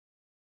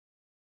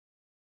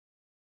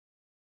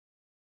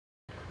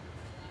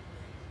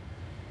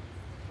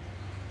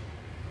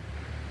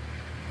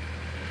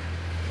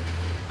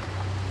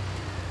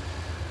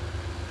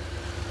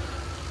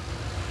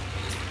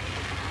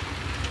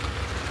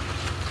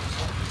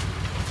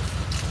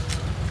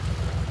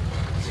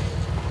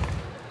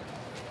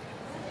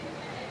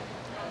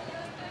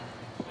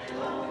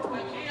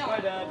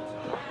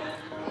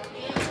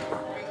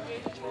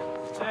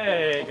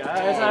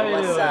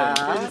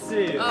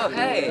Oh,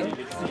 hey,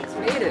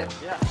 made it.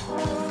 Yeah.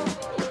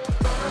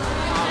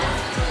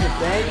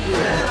 Thank you.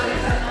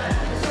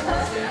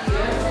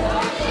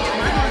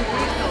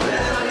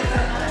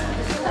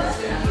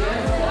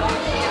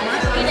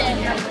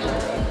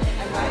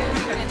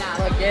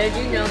 Like, did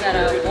you know that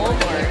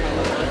Walmart?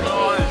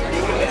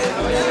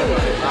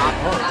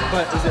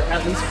 But is it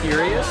at least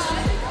furious?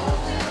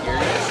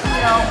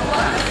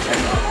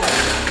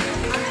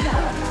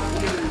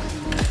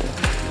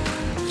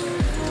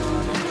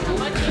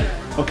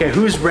 Okay,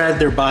 who's read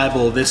their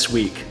Bible this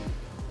week?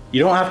 You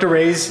don't have to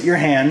raise your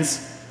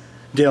hands.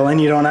 Dylan,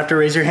 you don't have to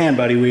raise your hand,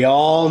 buddy. We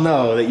all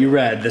know that you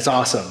read. That's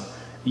awesome.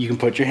 You can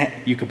put your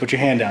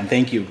hand down.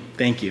 Thank you.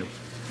 Thank you.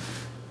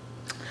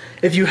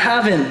 If you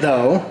haven't,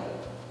 though,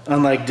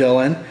 unlike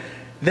Dylan,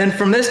 then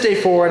from this day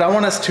forward, I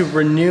want us to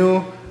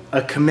renew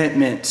a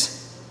commitment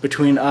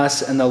between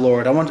us and the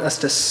Lord. I want us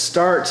to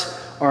start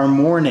our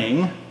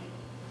morning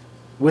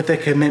with a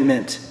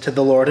commitment to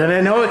the Lord. And I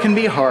know it can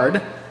be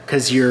hard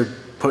because you're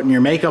putting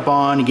your makeup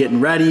on, you're getting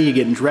ready, you're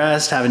getting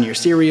dressed, having your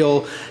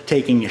cereal,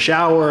 taking a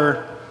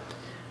shower,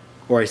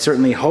 or I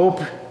certainly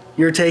hope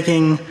you're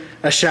taking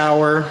a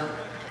shower.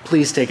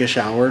 Please take a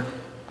shower.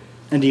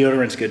 And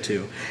deodorant's good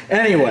too.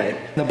 Anyway,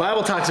 the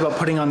Bible talks about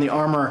putting on the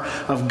armor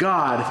of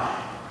God,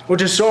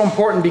 which is so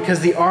important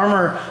because the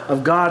armor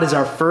of God is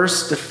our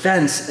first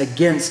defense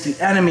against the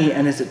enemy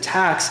and his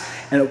attacks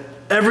and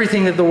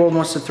everything that the world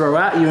wants to throw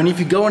at you. And if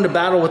you go into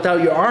battle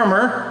without your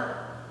armor,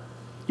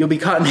 you'll be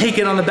caught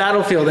naked on the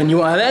battlefield and you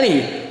won't have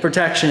any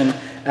protection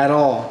at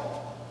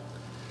all.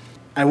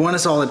 I want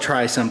us all to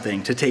try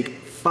something, to take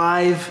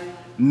 5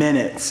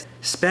 minutes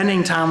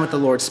spending time with the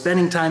Lord,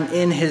 spending time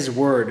in his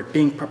word,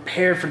 being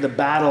prepared for the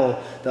battle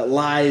that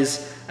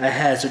lies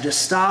ahead. So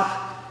just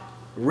stop,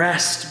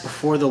 rest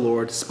before the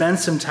Lord, spend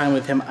some time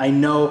with him. I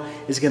know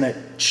is going to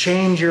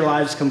change your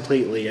lives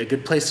completely. A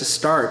good place to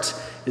start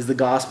is the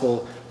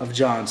Gospel of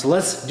John. So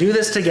let's do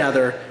this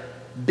together.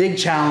 Big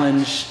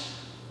challenge.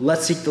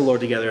 Let's seek the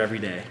Lord together every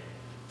day.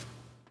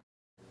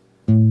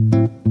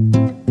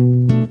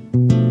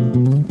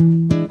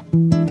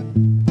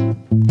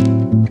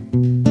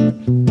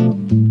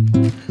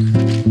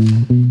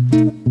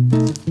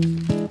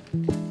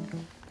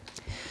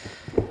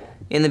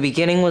 In the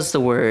beginning was the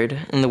Word,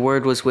 and the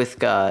Word was with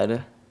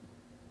God,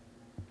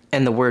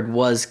 and the Word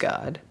was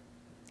God.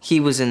 He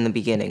was in the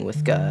beginning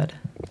with God.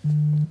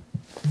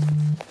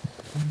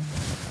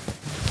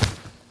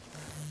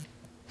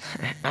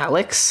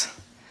 Alex?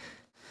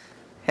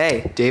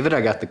 Hey. David,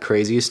 I got the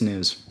craziest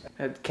news.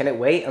 Can it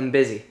wait? I'm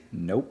busy.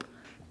 Nope.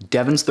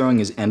 Devin's throwing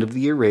his end of the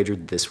year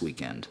rager this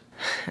weekend.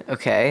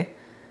 Okay.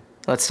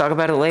 Let's talk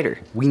about it later.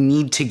 We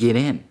need to get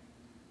in.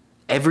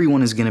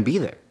 Everyone is gonna be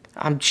there.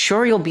 I'm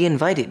sure you'll be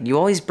invited. You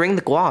always bring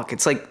the guac.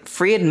 It's like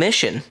free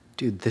admission.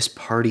 Dude, this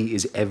party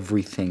is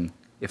everything.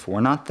 If we're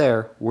not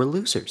there, we're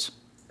losers.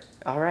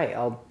 All right,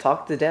 I'll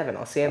talk to Devin.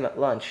 I'll see him at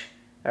lunch.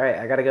 All right,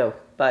 I gotta go.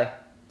 Bye.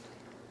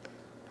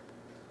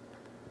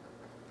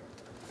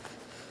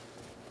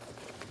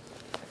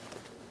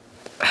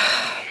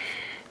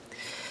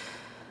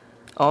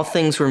 All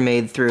things were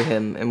made through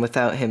him, and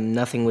without him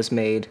nothing was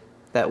made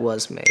that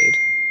was made.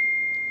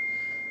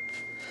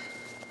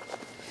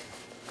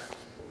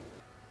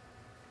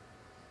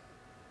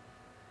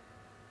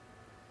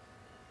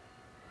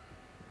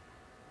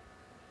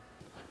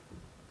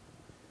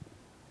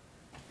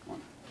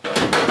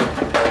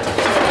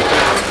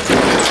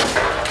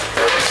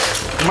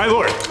 My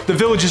lord, the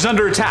village is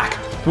under attack.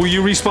 Will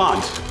you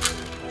respond?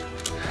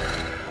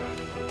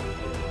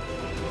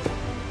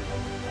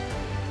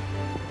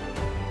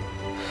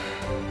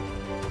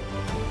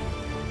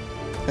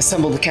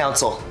 Assemble the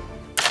council.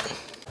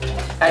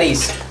 At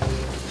ease.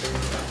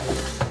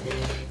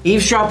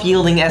 Eavesdrop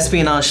yielding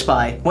espionage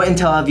spy. What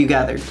intel have you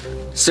gathered?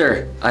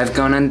 Sir, I have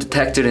gone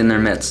undetected in their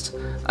midst.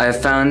 I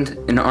have found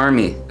an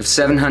army of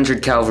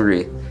 700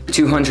 cavalry,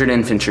 200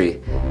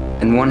 infantry,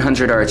 and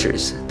 100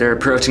 archers. They're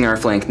approaching our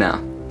flank now.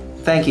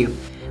 Thank you.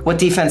 What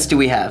defense do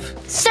we have?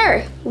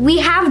 Sir, we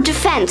have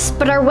defense,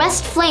 but our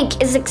west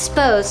flank is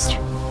exposed.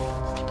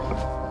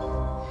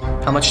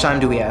 How much time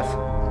do we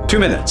have? 2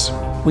 minutes.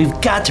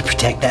 We've got to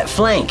protect that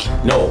flank.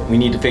 No, we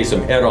need to face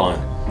them head on.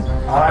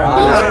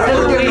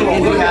 Then,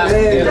 when our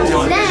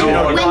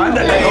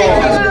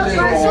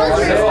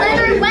soldiers land,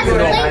 our west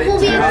flank will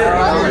be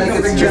exposed.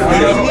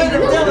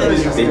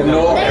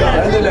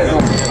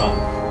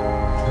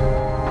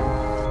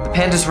 The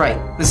Panda's right.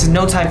 This is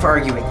no time for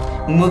arguing.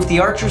 We'll move the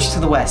archers to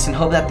the west and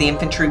hope that the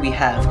infantry we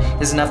have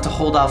is enough to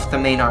hold off the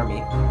main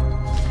army.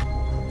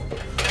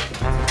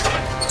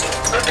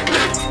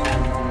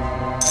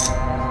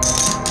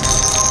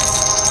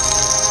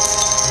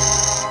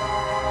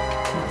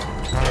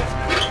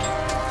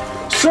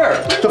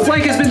 Sir, the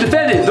flank has been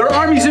defended. Their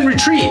army's in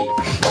retreat.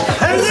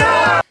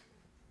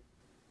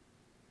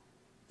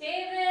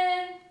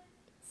 David,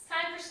 it's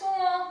time for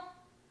school.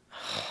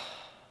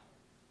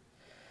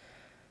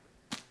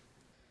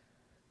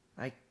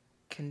 I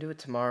can do it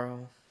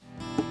tomorrow.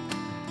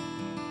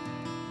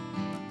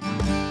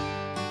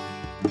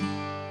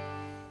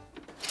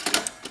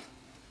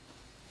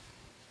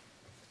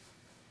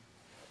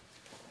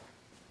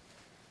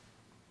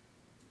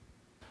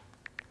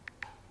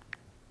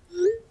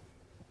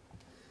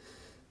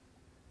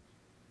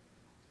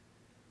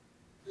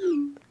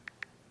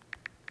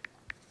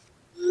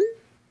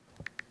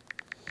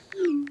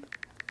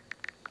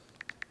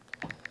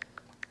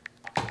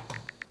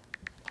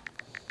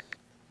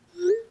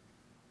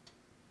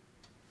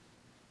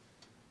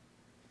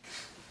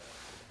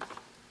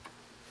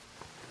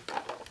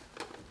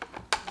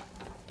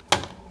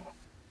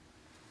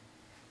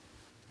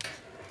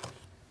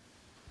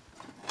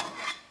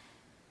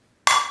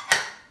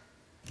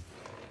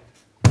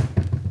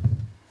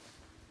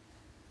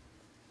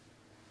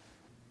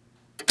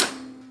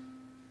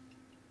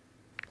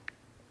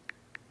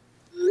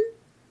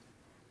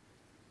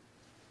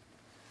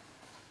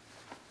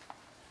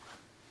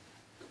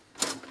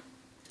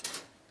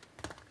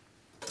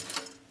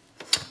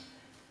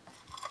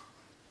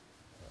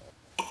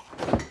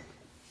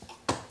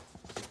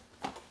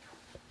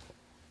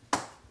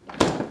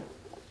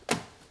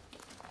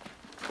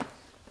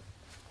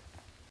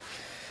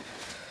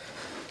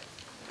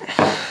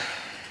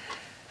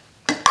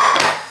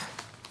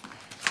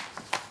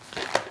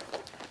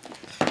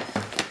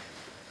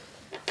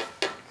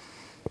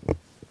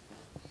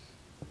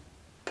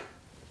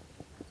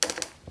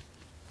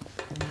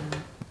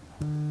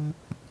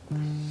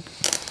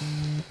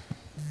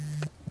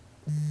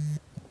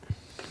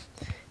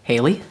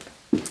 Haley?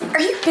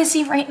 Are you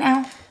busy right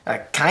now?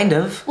 Kind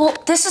of. Well,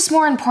 this is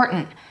more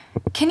important.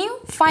 Can you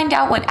find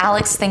out what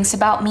Alex thinks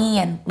about me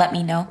and let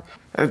me know?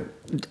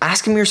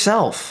 Ask him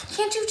yourself.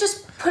 Can't you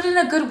just put in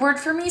a good word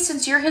for me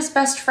since you're his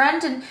best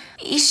friend and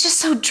he's just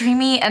so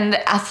dreamy and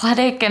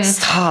athletic and...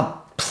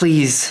 Stop,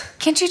 please.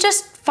 Can't you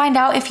just find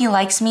out if he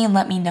likes me and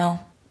let me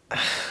know?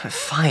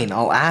 Fine,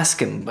 I'll ask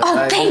him,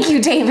 but Thank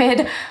you,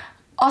 David.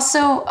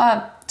 Also,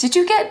 did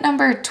you get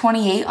number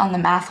 28 on the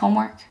math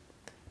homework?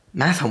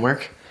 Math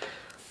homework?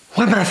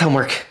 What math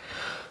homework?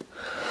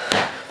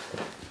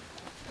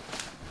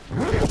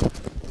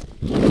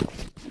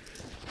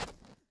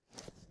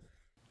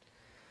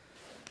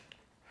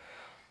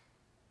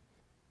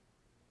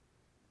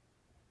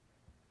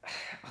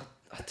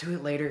 I'll do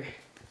it later.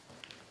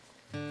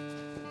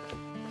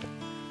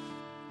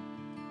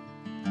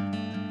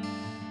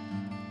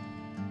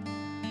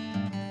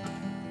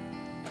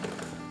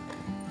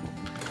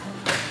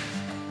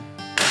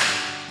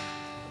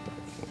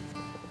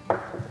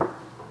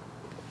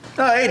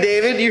 Oh, hey,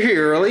 David, you're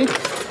here early.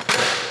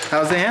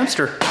 How's the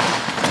hamster?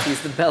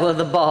 He's the belle of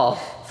the ball.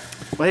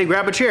 Well, hey,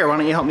 grab a chair. Why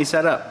don't you help me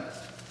set up?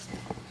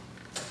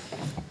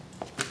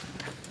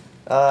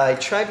 I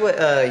tried what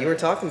you were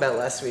talking about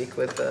last week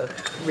with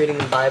reading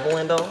the Bible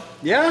and all.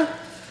 Yeah?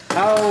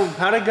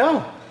 How'd it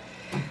go?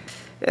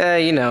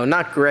 You know,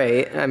 not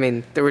great. I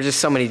mean, there were just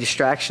so many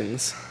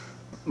distractions.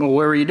 Well,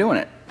 where were you doing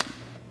it?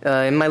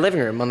 In my living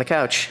room on the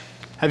couch.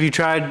 Have you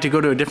tried to go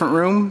to a different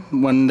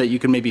room, one that you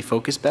could maybe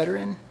focus better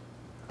in?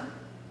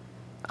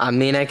 I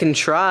mean, I can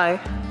try.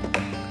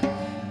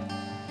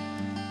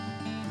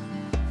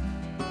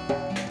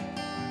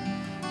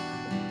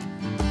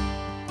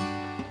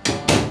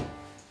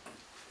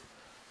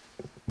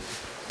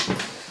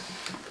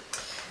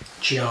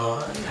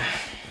 John.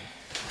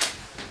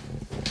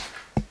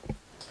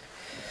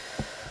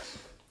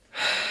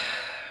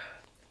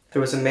 There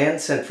was a man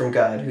sent from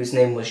God whose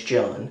name was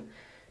John.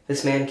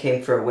 This man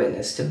came for a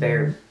witness to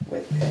bear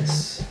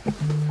witness.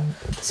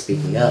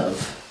 Speaking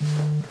of...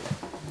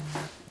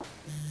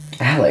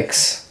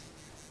 Alex.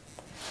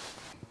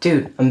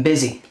 Dude, I'm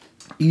busy.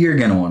 You're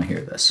gonna want to hear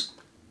this.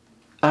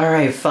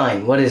 Alright,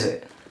 fine. What is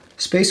it?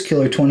 Space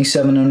Killer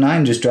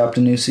 2709 just dropped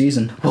a new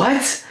season.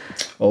 What?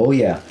 Oh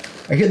yeah.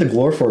 I hear the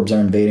Glorforbs are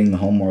invading the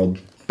homeworld.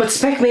 But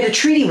Spec made a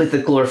treaty with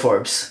the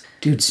Glorforbs.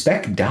 Dude,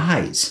 Spec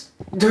dies.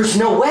 There's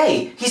no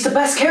way! He's the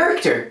best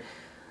character!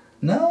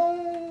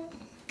 No,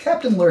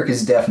 Captain Lurk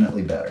is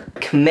definitely better.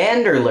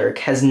 Commander Lurk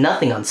has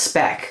nothing on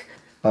Spec.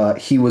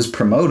 He was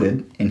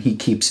promoted, and he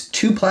keeps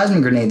 2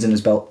 plasma grenades in his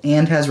belt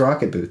and has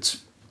rocket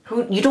boots.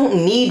 You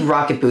don't need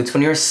rocket boots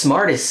when you're as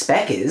smart as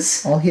Spec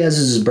is. All he has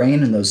is his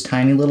brain and those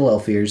tiny little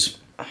elf ears.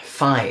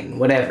 Fine,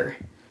 whatever.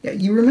 Yeah,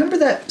 you remember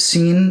that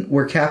scene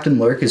where Captain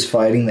Lurk is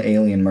fighting the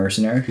alien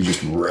mercenary who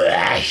just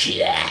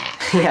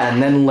Yeah,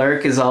 and then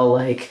Lurk is all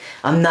like,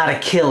 I'm not a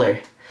killer.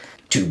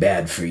 Too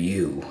bad for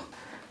you.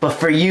 But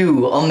for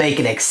you, I'll make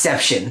an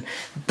exception.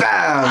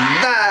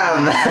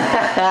 Bam!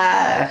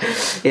 Bam!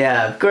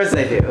 Yeah, of course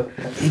I do.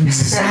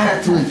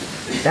 Exactly.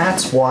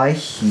 That's why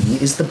he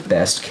is the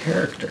best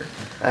character.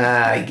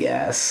 I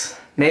guess.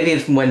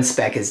 Maybe when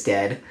Spec is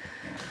dead.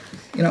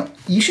 You know,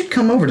 you should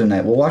come over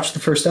tonight. We'll watch the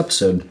first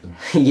episode.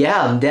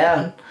 Yeah, I'm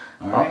down.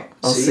 All right.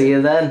 I'll see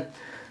you then.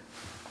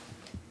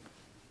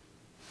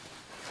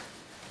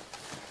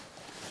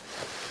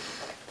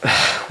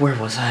 Where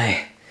was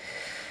I?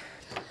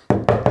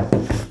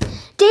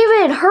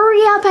 David,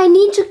 hurry up. I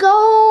need to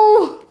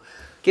go.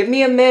 Give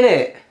me a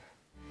minute.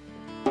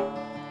 Come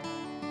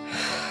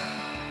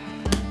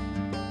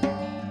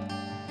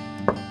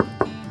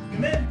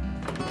in.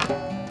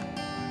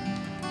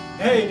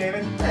 Hey,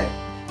 David. Hey.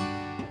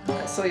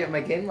 I saw you at my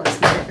game last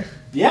night.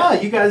 Yeah,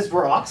 you guys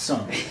were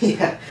awesome.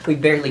 Yeah, we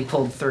barely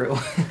pulled through.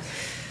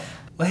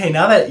 Well, hey,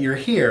 now that you're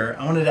here,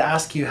 I wanted to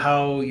ask you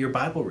how your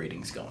Bible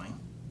reading's going.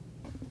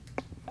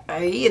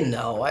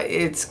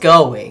 It's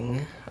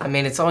going. I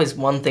mean, it's always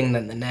one thing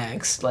then the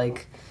next.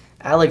 Like,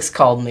 Alex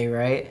called me,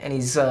 right? And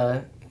he's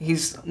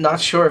not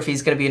sure if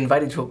he's going to be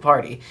invited to a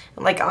party.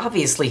 And, like,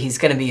 obviously he's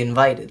going to be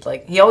invited.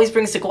 Like, he always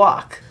brings the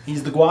guac.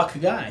 He's the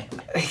guac guy.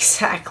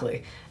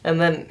 Exactly. And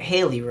then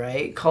Haley,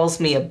 right, calls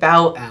me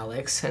about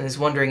Alex and is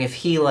wondering if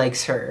he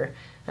likes her.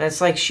 And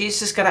it's like, she's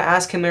just got to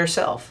ask him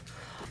herself.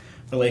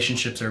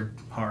 Relationships are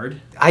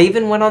hard. I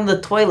even went on the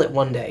toilet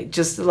one day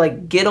just to,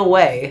 like, get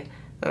away.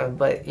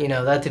 But, you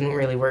know, that didn't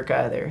really work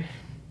either.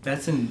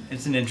 It's an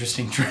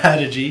interesting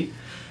strategy.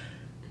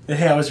 But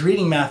hey, I was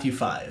reading Matthew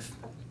 5.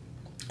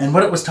 And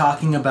what it was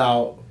talking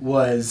about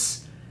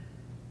was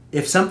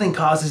if something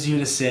causes you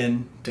to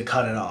sin, to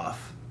cut it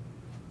off.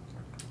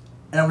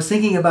 And I was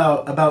thinking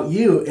about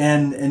you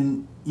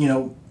and you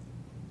know,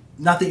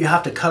 not that you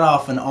have to cut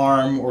off an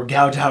arm or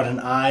gouge out an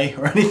eye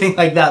or anything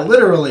like that,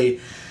 literally.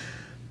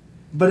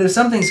 But if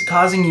something's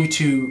causing you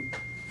to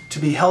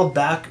be held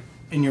back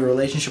in your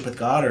relationship with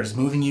God or is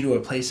moving you to a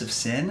place of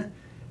sin,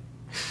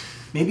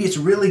 maybe it's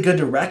really good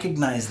to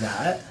recognize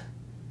that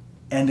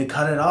and to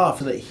cut it off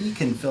so that He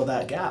can fill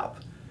that gap.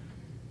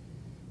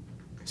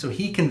 So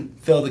He can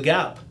fill the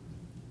gap.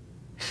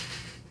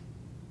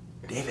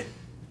 David.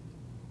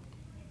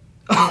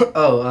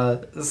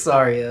 Oh,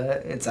 sorry,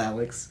 it's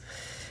Alex.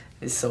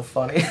 It's so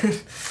funny.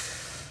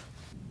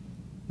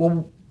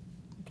 Well,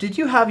 did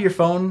you have your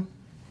phone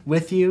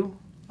with you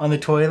on the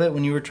toilet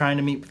when you were trying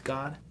to meet with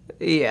God?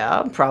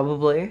 Yeah,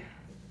 probably.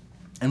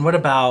 And what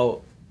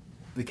about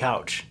the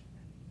couch?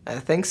 I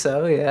think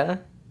so, yeah.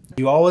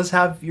 You always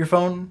have your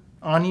phone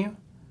on you?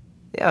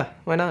 Yeah,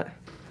 why not?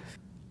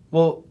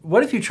 Well,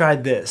 what if you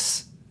tried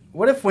this?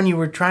 What if when you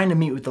were trying to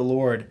meet with the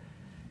Lord,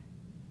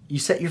 you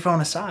set your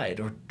phone aside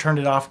or turned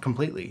it off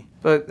completely?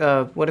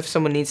 But what if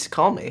someone needs to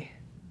call me?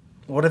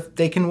 What if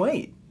they can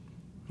wait?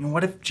 And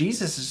what if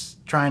Jesus is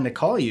trying to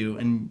call you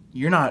and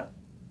you're not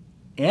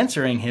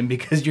answering him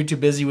because you're too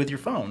busy with your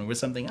phone or with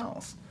something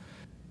else?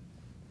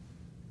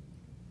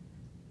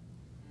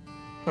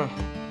 Huh.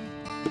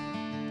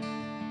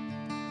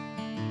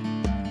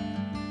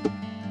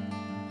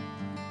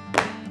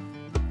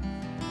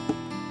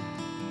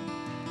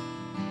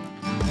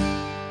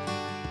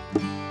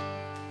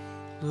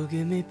 Look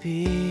at me,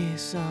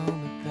 peace on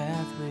the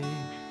pathway,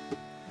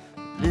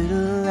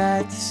 little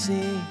light to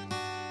see.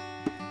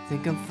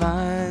 Think I'm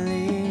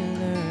finally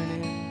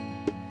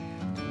learning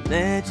to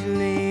let you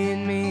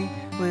lead me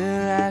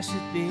where I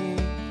should be.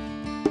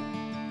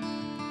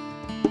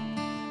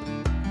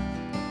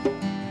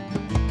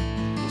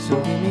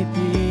 So give me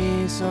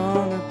peace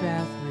on the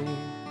pathway,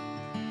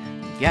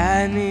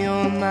 guide me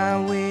on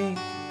my way,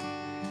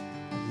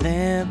 a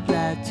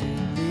lamplight to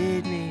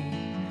lead me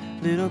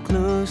a little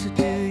closer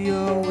to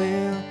your will.